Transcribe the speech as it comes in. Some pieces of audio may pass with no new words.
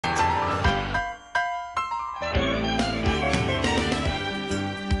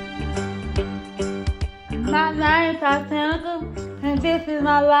my name, Tatiana, and this is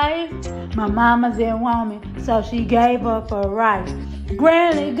my life. My mama didn't want me, so she gave up her right.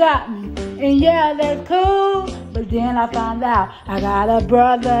 Granny got me, and yeah, that's cool. But then I found out I got a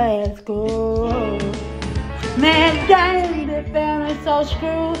brother at school. Man, dang, the family's so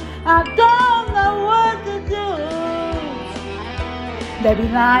screwed. I don't know what to do. They be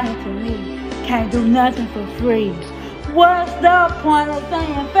lying to me, can't do nothing for free. What's the point of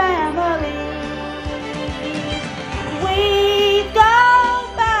saying family? We go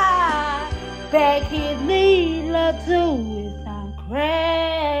by, back his needle too. It sound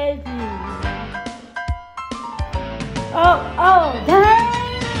crazy. Oh,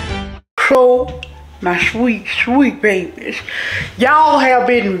 dang. So, my sweet, sweet babies, y'all have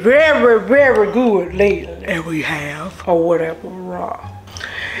been very, very good lately, and we have, or whatever,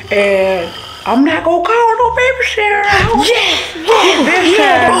 and I'm not gonna call no babysitter out. Yes. This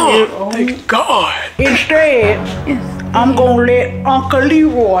time, Thank God. instead, I'm gonna let Uncle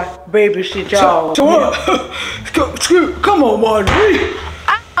Leroy babysit y'all. So what? Come on, Marjorie.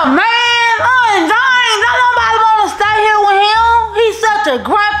 Oh, man, dang, don't nobody want to stay here with him. He's such a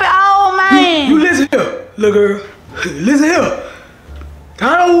grumpy old man. You listen here, little girl. Listen here.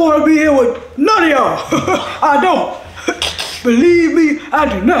 I don't want to be here with none of y'all. I don't. Believe me, I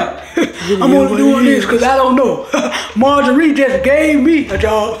do not. I'm only doing this because I don't know. Marjorie just gave me a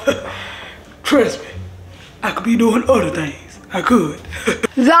job. Trust me, I could be doing other things. I could.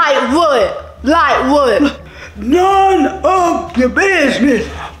 Like what? Like what? None of your business.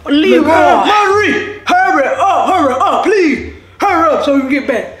 Leroy. Marjorie, hurry up, please. Hurry up so we can get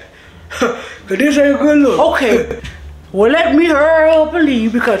back. Cause this ain't a good look. Okay, well let me hurry up and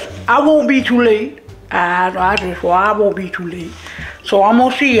leave because I won't be too late. I won't be too late. So I'm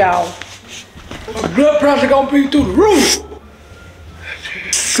gonna see y'all. My blood pressure gonna be through the roof.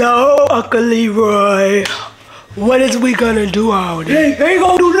 So, Uncle Leroy, what is we gonna do all day? They ain't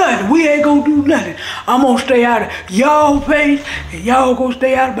gonna do nothing. We ain't gonna do nothing. I'm gonna stay out of y'all face and y'all gonna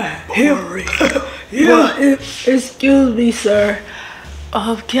stay out of mine. Hurry. Yeah. Well, excuse me, sir.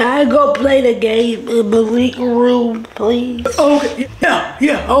 Can I go play the game in the living room, please? Okay,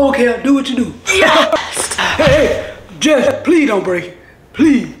 yeah, okay, I'll do what you do. Yes! Hey, just please don't break it.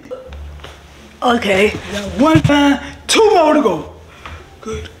 Please. Okay. Now, one time, two more to go.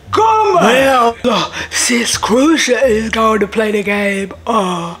 Good. Come on. Well, since Crucia is going to play the game,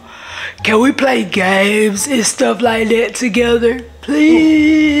 can we play games and stuff like that together,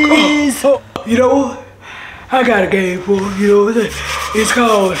 please? You know what? I got a game for you. You know, it's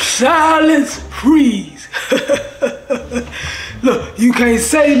called Silence Freeze. Look, you can't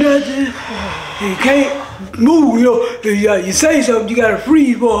say nothing. You can't move. You know, you say something, you gotta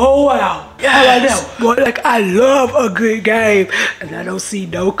freeze for a whole hour. Yes. How about that? Boy, like I love a good game, and I don't see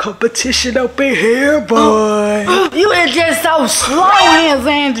no competition up in here, boy. You is just so slow, hands,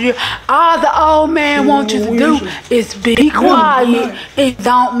 Andrew. All the old man wants you to do is be quiet and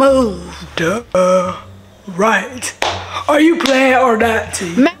don't move. Duh. Right. Are you playing or not, T?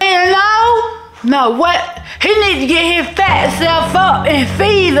 Man, no, what? He need to get his fat self up and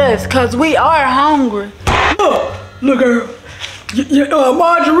feed us, cause we are hungry. Look, girl.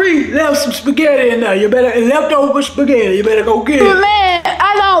 Marjorie left some spaghetti in there. You better leftover spaghetti. You better go get it. Man,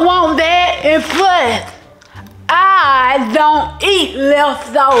 I don't want that. And plus, I don't eat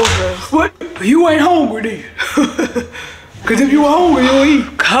leftovers. What? You ain't hungry then? Cause if you were hungry, you'll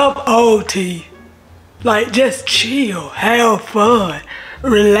eat. Come on, T. Like, just chill, have fun,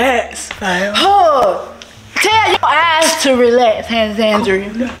 relax, fam. Tell your eyes to relax, Hans Andrew.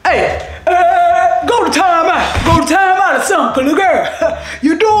 Hey, go to timeout. Go to timeout or something, little girl.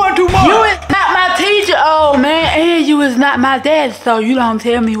 You're doing too much. You is not my teacher, old man, and you is not my dad, so you don't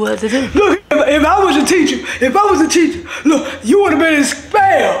tell me what to do. Look, if I was a teacher, look, you would have been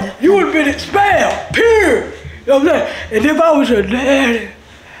expelled. You would have been expelled, period. You know what I'm saying? And if I was your daddy,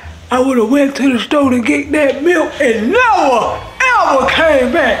 I would have went to the store to get that milk and never, ever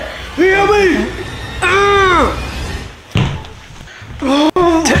came back. You hear me?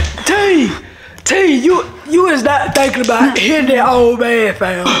 T, you is not thinking about hitting that old man,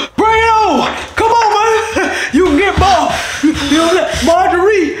 fam. Bring it on! Come on, man! You can get more. You know that?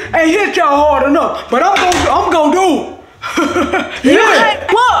 Marjorie ain't hit y'all hard enough, but I'm gonna do it. You can't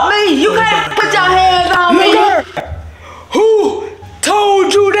whoop me. You can't put your hands on me. Who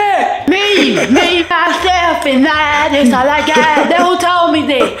told you that? Me, myself, and that's all I got. That's who told me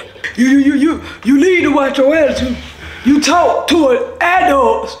that. You need to watch your attitude. You talk to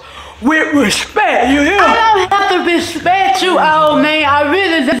adults with respect, you hear? I don't have to respect you, old man. I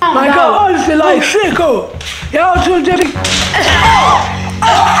really don't. Like I'm honestly like sicko. Y'all should just be...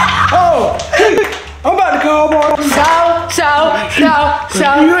 I'm about to call Marjorie. So.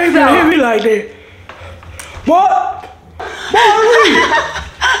 You ain't gonna hit me like that. What? Marjorie!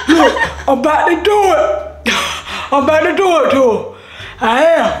 Look, I'm about to do it. I'm about to do it to her. I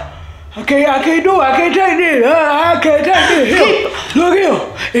am. I can't do it. I can't take this. I can't take this. Here. Look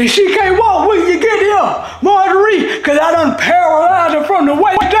here. If she can't walk, when you get here, Marjorie, because I done paralyzed her from the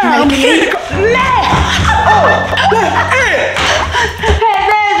waist down. Hey,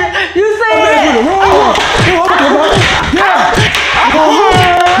 baby, you see that? Yeah.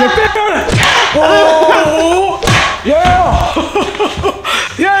 You feel it? Oh, yeah.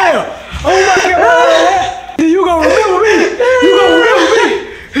 Yeah. Oh my God. You gonna remember me? You gonna remember me?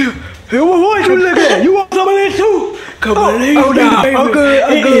 Hey, what you look at? You want some of this too? Come on, baby. I'm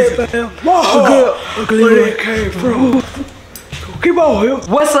good, fam. I'm good. Where that came from? Keep on here.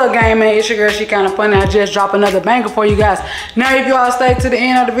 What's up, gang, man? It's your girl, She Kinda Funny. I just dropped another banger for you guys. Now, if you all stay to the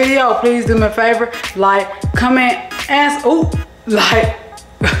end of the video, please do me a favor, like, comment, and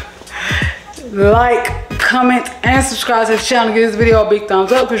comment, and subscribe to the channel. Give this video a big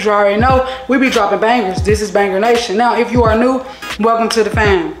thumbs up because you already know we be dropping bangers. This is Banger Nation. Now, if you are new, welcome to the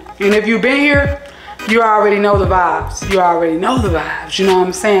fam. And if you've been here, you already know the vibes. You already know the vibes. You know what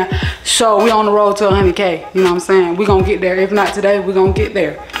I'm saying? So we on the road to 100K. You know what I'm saying? We gonna get there. If not today, we gonna get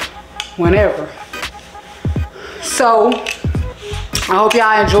there. Whenever. So I hope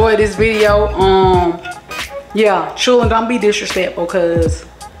y'all enjoyed this video. Yeah, chillin', don't be disrespectful, cause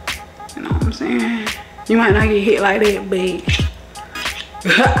you know what I'm saying? You might not get hit like that, but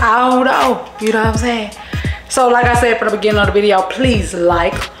I don't know. You know what I'm saying? So like I said from the beginning of the video, please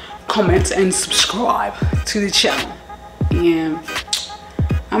like, comment, and subscribe to the channel. And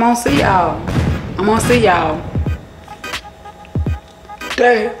I'm gonna see y'all.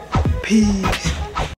 Damn. Peace.